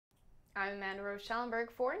I'm Amanda Rose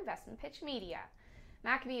Schellenberg for InvestmentPitch Media.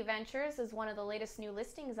 Maccabi Ventures is one of the latest new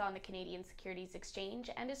listings on the Canadian Securities Exchange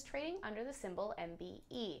and is trading under the symbol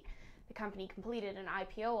MBE. The company completed an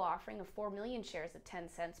IPO offering of 4 million shares at 10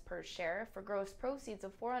 cents per share for gross proceeds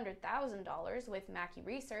of $400,000, with Mackie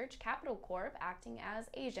Research Capital Corp acting as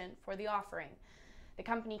agent for the offering. The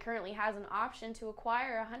company currently has an option to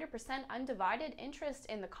acquire 100% undivided interest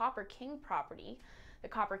in the Copper King property. The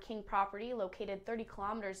Copper King property, located 30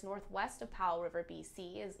 kilometers northwest of Powell River,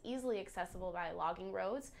 BC, is easily accessible by logging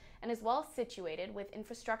roads and is well situated with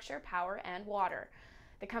infrastructure, power, and water.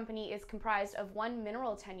 The company is comprised of one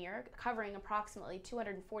mineral tenure covering approximately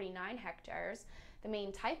 249 hectares. The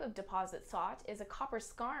main type of deposit sought is a copper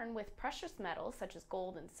skarn with precious metals such as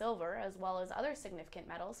gold and silver, as well as other significant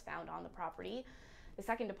metals found on the property. The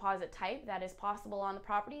second deposit type that is possible on the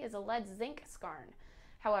property is a lead-zinc skarn.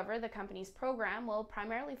 However, the company's program will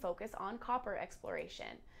primarily focus on copper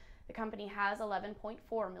exploration. The company has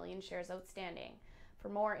 11.4 million shares outstanding. For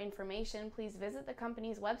more information, please visit the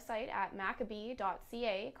company's website at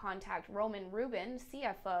Maccabi.ca, contact Roman Rubin,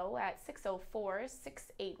 CFO, at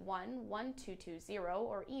 604-681-1220,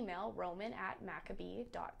 or email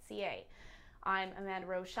roman@Maccabi.ca. I'm Amanda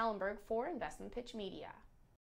Rose Schellenberg for InvestmentPitch Media.